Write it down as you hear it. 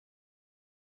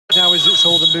Now is it's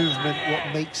all the movement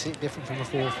what makes it different from the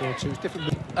 4-4-2. It's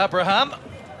different. Abraham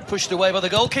pushed away by the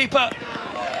goalkeeper.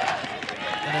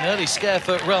 And an early scare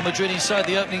for Real Madrid inside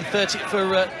the opening 30 for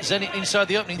Zenit inside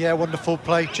the opening. Yeah, wonderful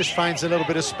play. Just finds a little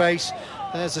bit of space.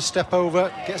 There's a step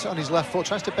over, gets it on his left foot,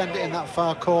 tries to bend it in that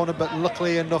far corner, but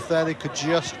luckily enough there they could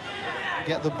just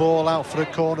get the ball out for the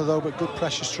corner though, but good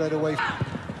pressure straight away.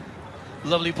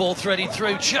 Lovely ball threading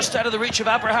through, just out of the reach of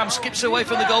Abraham, skips away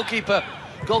from the goalkeeper.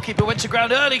 Goalkeeper went to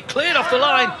ground early, cleared off the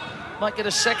line. Might get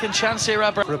a second chance here,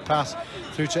 Abraham. For a pass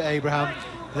through to Abraham.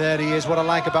 There he is. What I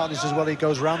like about this as well, he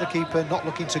goes round the keeper, not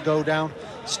looking to go down,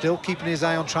 still keeping his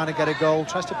eye on trying to get a goal.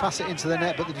 Tries to pass it into the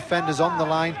net, but the defender's on the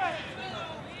line.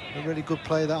 A really good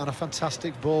play that on a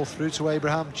fantastic ball through to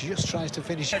Abraham. Just tries to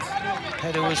finish it.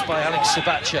 Header was by Alex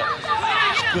Sabacha.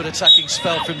 Good attacking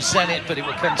spell from Zenit, but it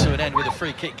will come to an end with a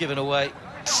free kick given away.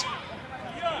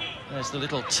 There's the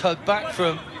little tug back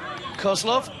from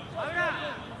Kozlov.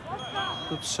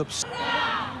 Good subs.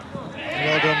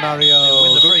 Well done,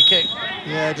 Mario. With the free kick.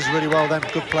 Yeah, does really well then.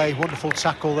 Good play, wonderful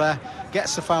tackle there.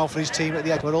 Gets the foul for his team at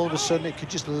the end, but all of a sudden it could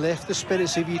just lift the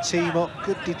spirits of your team up.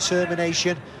 Good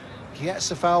determination. Gets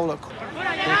the foul. Look.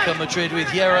 Here come Madrid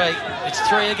with Yere. It's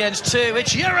 3 against 2.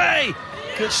 It's Yere!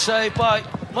 Good save by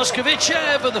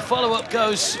Moskovicev, and the follow-up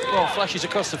goes, well, flashes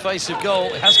across the face of goal.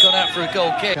 It has gone out for a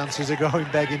goal kick. Chances are going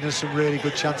begging. There's some really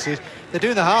good chances. They're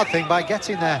doing the hard thing by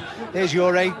getting there. There's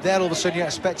Yere. There all of a sudden you're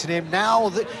expecting him. Now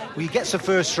that he gets the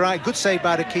first strike, good save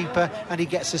by the keeper, and he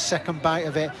gets the second bite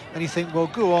of it. And you think, well,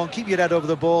 go on, keep your head over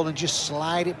the ball and just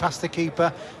slide it past the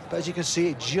keeper. But as you can see,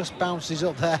 it just bounces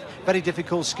up there. Very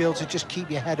difficult skill to just keep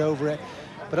your head over it.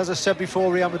 But as I said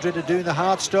before, Real Madrid are doing the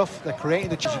hard stuff. They're creating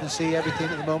the chance. You can see everything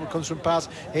at the moment comes from pass.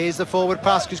 Here's the forward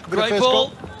pass. Great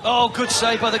ball. Oh, good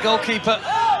save by the goalkeeper.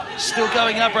 Still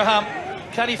going, Abraham.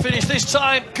 Can he finish this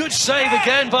time? Good save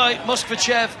again by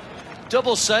Moskovicev.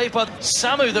 Double save by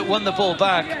Samu that won the ball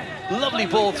back. Lovely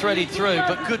ball threaded through,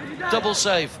 but good double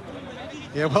save.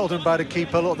 Yeah, well done by the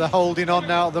keeper. Look, they're holding on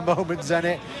now at the moment,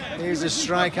 Zenit. Here's a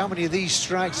strike. How many of these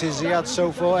strikes has he had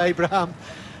so far, Abraham?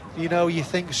 You know, you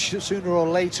think sooner or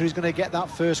later he's going to get that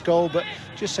first goal, but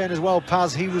just saying as well,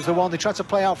 Paz, he was the one. They tried to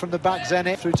play out from the back,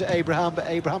 Zenit, through to Abraham, but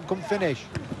Abraham couldn't finish.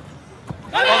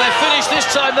 Oh, they finished this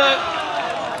time, though.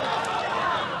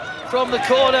 From the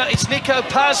corner, it's Nico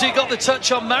Paz who got the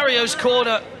touch on Mario's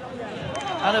corner.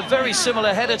 And a very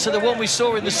similar header to the one we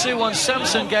saw in the Suwon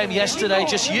Samsung game yesterday.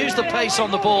 Just used the pace on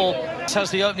the ball. This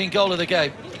has the opening goal of the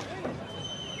game.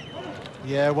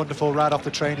 Yeah, wonderful, right off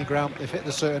the training ground. They've hit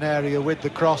the certain area with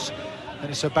the cross, and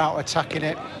it's about attacking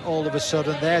it. All of a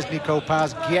sudden, there's Nico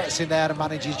Paz, gets in there and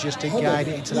manages just to guide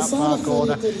it into that far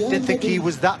corner. Didn't think he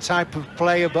was that type of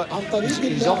player, but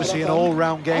he's obviously an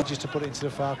all-round game just to put it into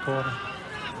the far corner.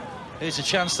 Here's a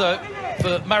chance, though,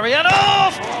 for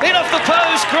Marianov! In off the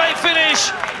post, great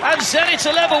finish! And Zenit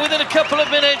to level within a couple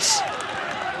of minutes.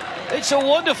 It's a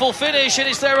wonderful finish, and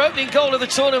it's their opening goal of the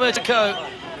tournament.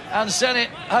 And Zenit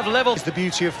have levelled. It's the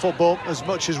beauty of football. As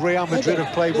much as Real Madrid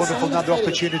have played wonderful and had the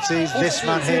opportunities, this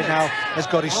man here now has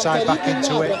got his side back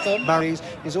into it. Mary's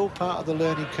is all part of the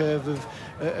learning curve of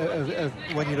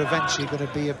when you're eventually going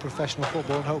to be a professional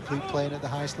footballer and hopefully playing at the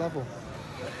highest level.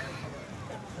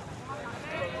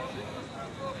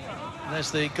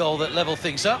 There's the goal that levelled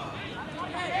things up.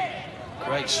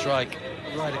 Great strike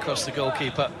right across the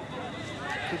goalkeeper.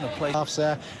 Couldn't have played. Halves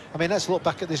there. I mean, let's look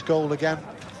back at this goal again.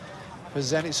 For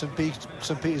Zenit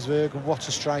St. Petersburg, and what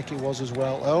a strike it was as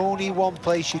well. Only one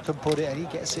place you can put it, and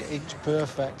he gets it inch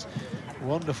perfect.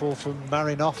 Wonderful from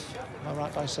Marinov. Am I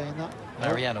right by saying that?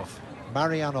 Marianov.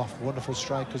 Marianov, wonderful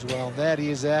strike as well. There he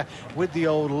is there with the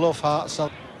old love heart.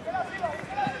 So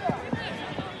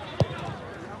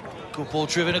good ball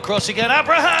driven across again.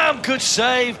 Abraham, good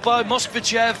save by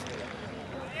Moskovicev.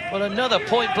 Well, another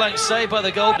point-blank save by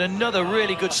the goal. Another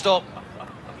really good stop.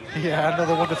 Yeah,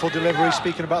 another wonderful delivery.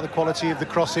 Speaking about the quality of the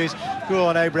crosses, go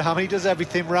on, Abraham. He does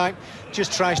everything right.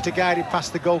 Just tries to guide it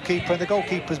past the goalkeeper, and the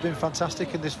goalkeeper's been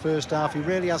fantastic in this first half. He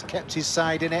really has kept his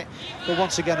side in it. But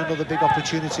once again, another big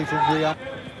opportunity from Real.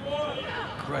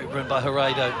 Great run by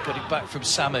Herrero. Got it back from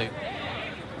Samu.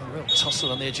 A real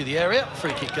tussle on the edge of the area.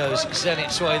 Free kick goes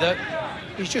Zenit's way, though.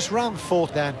 He's just round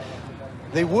fourth then.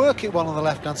 They work it well on the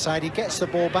left-hand side. He gets the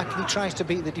ball back and he tries to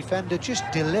beat the defender. Just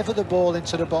deliver the ball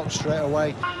into the box straight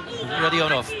away.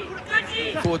 Radionov.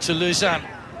 Forward to Luzan.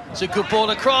 It's a good ball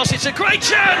across. It's a great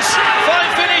chance.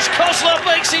 Fine finish. Kozlov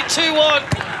makes it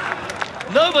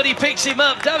 2-1. Nobody picks him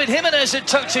up. David Jimenez had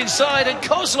tucked inside, and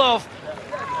Kozlov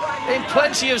in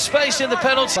plenty of space in the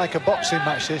penalty. It's like a boxing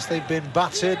match this. They've been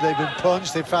battered, they've been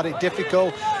punched, they've had it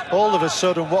difficult. All of a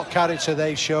sudden, what character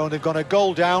they've shown. They've gone a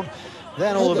goal down.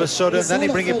 Then all of a sudden, then they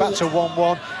bring it back to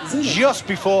 1-1. Just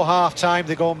before half-time,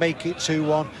 they go and make it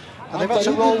 2-1. And they've had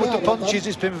to roll with the punches.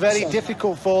 It's been very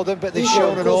difficult for them, but they've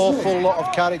shown an awful lot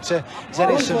of character,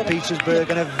 Zenit St. Petersburg,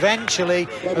 and eventually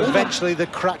the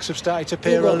cracks have started to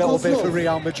appear a little bit for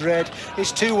Real Madrid.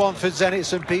 It's 2-1 for Zenit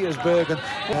St. Petersburg, and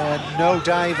no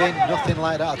diving, nothing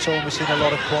like that at all. We're seeing a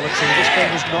lot of quality. This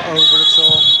game is not over at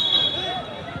all.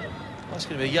 That's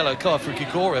going to be a yellow card for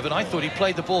Grigorev, and I thought he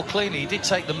played the ball cleanly. He did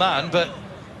take the man, but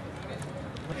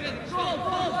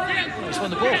he's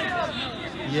won the ball.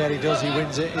 Yeah, he does. He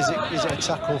wins it. Is it a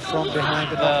tackle from behind?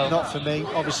 But not for me.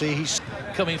 Obviously, he's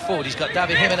coming forward. He's got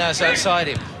David Jimenez outside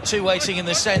him. Two waiting in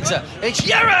the centre. It's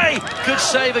Yere! Good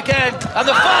save again. And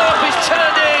the follow-up is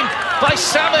turned in by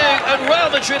Samu, and Real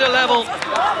Madrid are level.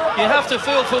 You have to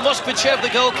feel for Moskvichev, the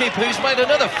goalkeeper, who's made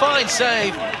another fine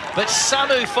save. But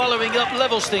Samu following up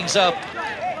levels things up.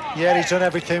 Yeah, he's done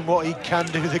everything what he can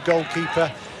do, the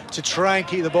goalkeeper, to try and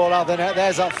keep the ball out of the net.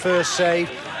 There's that first save.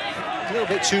 A little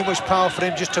bit too much power for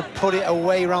him just to put it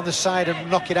away around the side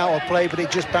and knock it out of play, but it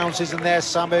just bounces, and there's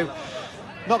Samu.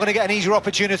 Not going to get an easier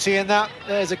opportunity in that.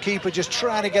 There's a keeper just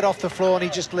trying to get off the floor, and he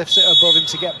just lifts it above him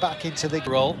to get back into the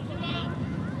roll.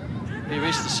 Here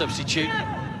is the substitute,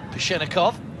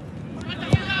 Pashenikov.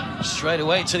 Straight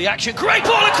away into the action. Great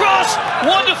ball across!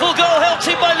 Wonderful goal, helped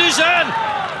in by Luzan.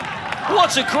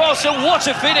 What a cross and what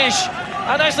a finish.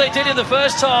 And as they did in the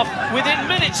first half, within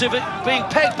minutes of it being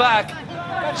pegged back,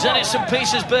 Zenit St.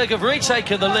 Petersburg have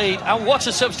retaken the lead, and what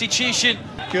a substitution.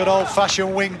 Good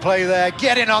old-fashioned wing play there,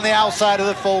 getting on the outside of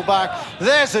the full-back.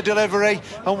 There's the delivery,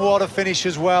 and what a finish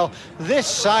as well. This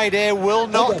side here will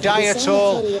not die at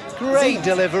all. Great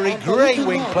delivery, great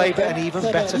wing play, but an even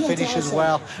better finish as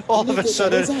well. All of a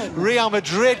sudden, Real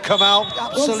Madrid come out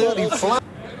absolutely flat.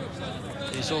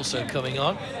 He's also coming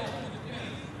on.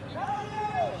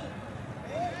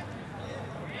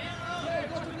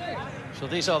 So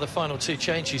these are the final two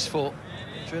changes for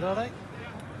Madrid, are they?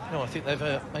 No, I think they've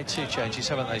made two changes,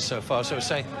 haven't they, so far? So we're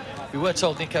saying we were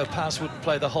told Nico Paz wouldn't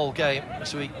play the whole game.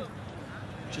 So we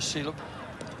just see, look,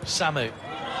 Samu,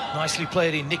 nicely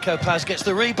played in. Nico Paz gets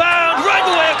the rebound, right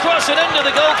the way across and under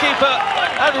the goalkeeper.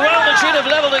 And Real Madrid have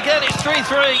levelled again, it's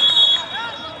 3-3.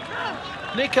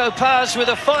 Nico Paz with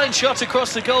a fine shot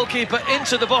across the goalkeeper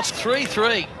into the box,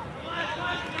 3-3.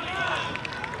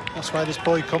 That's why this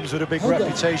boy comes with a big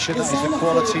reputation. That is the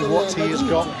quality, what he has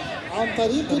got.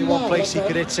 Only one place he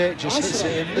could hit it, just hits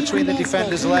it in between the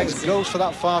defender's legs, goes for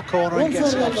that far corner and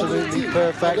gets it absolutely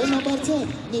perfect. He's let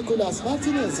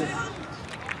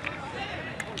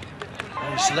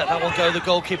that one go, the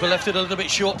goalkeeper left it a little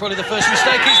bit short, probably the first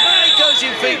mistake he's made, goes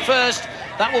in feet first.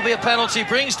 That will be a penalty,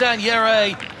 brings down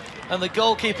Yere, and the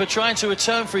goalkeeper trying to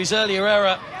atone for his earlier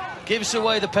error, gives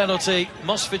away the penalty.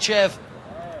 Moskvichev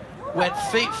went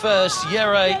feet first,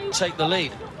 Yere take the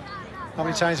lead. How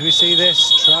many times do we see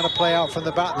this? Trying to play out from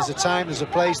the back. There's a time, there's a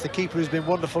place. The keeper who's been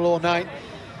wonderful all night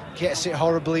gets it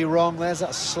horribly wrong. There's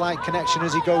that slight connection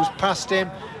as he goes past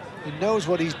him. He knows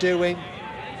what he's doing.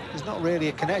 There's not really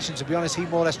a connection, to be honest. He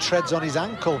more or less treads on his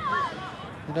ankle.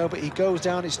 You know, but he goes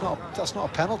down. That's not a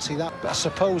penalty. That, but I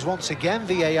suppose once again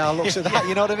VAR looks at that.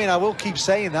 You know what I mean? I will keep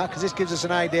saying that because this gives us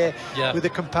an idea with a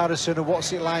comparison of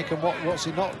what's it like and what's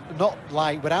it not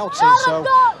like without it. So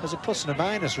there's a plus and a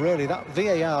minus really. That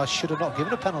VAR should have not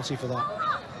given a penalty for that.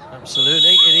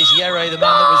 Absolutely. It is Yere, the man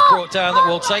that was brought down, that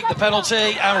will take the penalty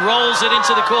and rolls it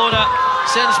into the corner.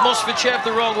 Sends Moskvichev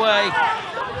the wrong way.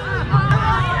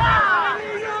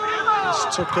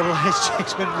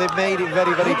 They've made it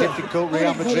very, very difficult,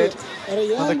 Real Madrid,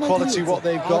 and the quality what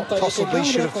they've got possibly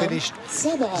should have finished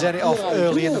Zenit off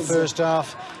early in the first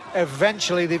half.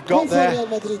 Eventually they've got there,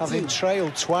 having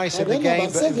trailed twice in the game,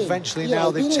 but eventually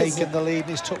now they've taken the lead,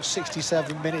 and it's took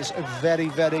 67 minutes of very,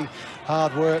 very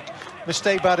hard work.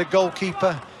 Mistake by the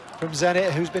goalkeeper from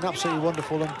Zenit, who's been absolutely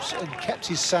wonderful and kept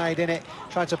his side in it,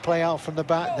 tried to play out from the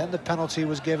back. Then the penalty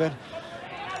was given.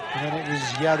 And then it was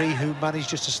Yere who managed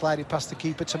just to slide it past the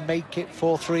keeper to make it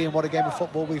 4-3, and what a game of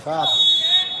football we've had.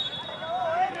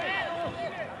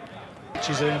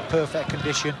 Pitches are in perfect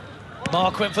condition.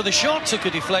 Mark went for the shot, took a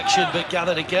deflection, but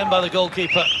gathered again by the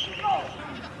goalkeeper.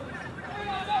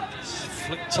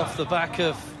 Flicked off the back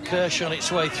of Kirsch on its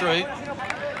way through.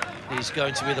 He's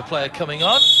going to be the player coming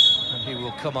on, and he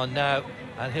will come on now,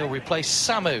 and he'll replace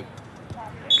Samu,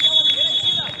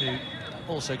 who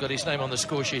also got his name on the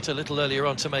score sheet a little earlier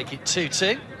on to make it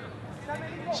 2-2.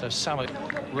 So Samu,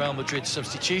 Real Madrid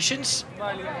substitutions.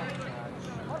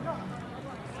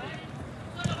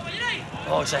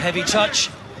 Oh, it's a heavy touch.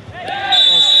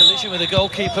 Oh, collision with the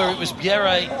goalkeeper. It was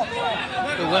Yere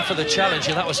who went for the challenge,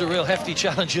 and that was a real hefty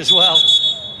challenge as well.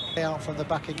 Out from the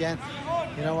back again.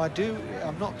 You know,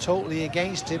 I'm not totally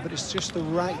against it, but it's just the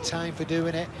right time for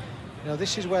doing it. You know,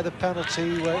 this is where the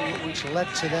penalty, which led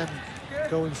to them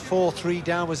going 4-3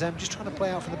 down, was them just trying to play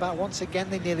out from the back. Once again,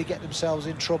 they nearly get themselves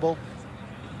in trouble.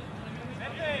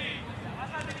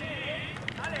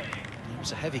 It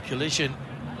was a heavy collision.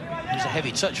 It was a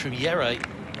heavy touch from Yere,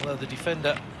 although the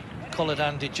defender,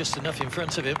 Kolodan, did just enough in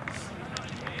front of him.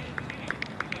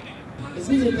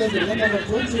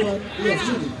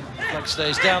 Flag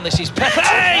stays down, this is Pepe!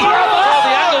 Oh, the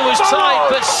angle was tight,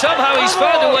 but somehow he's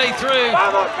found a way through.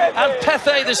 And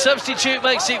Pepe, the substitute,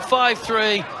 makes it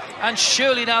 5-3. And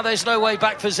surely now there's no way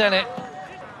back for Zenit.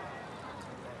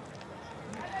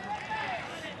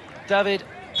 David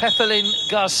Pepelin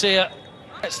Garcia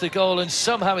gets the goal, and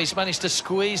somehow he's managed to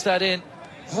squeeze that in.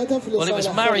 Well, it was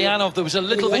Marianov that was a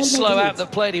little bit slow out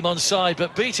that played him onside,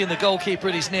 but beating the goalkeeper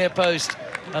at his near post,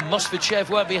 and Mosfichev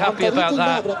won't be happy about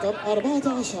that.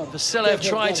 Vasilev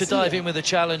tried to dive in with a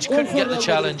challenge, couldn't get the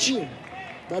challenge. And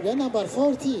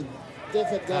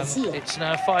it's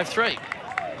now 5-3.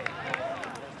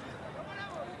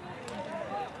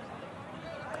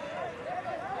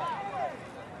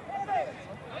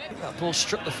 That ball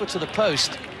struck the foot of the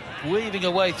post, weaving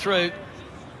a way through.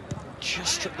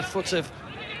 Just struck the foot of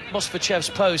Mosfichev's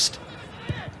post.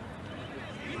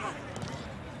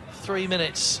 3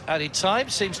 minutes added time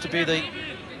seems to be the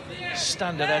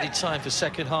standard added time for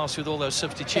second halves with all those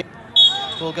substitutes.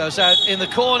 Ball goes out in the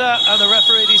corner, and the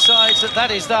referee decides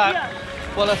that is that.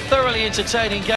 Well, a thoroughly entertaining game.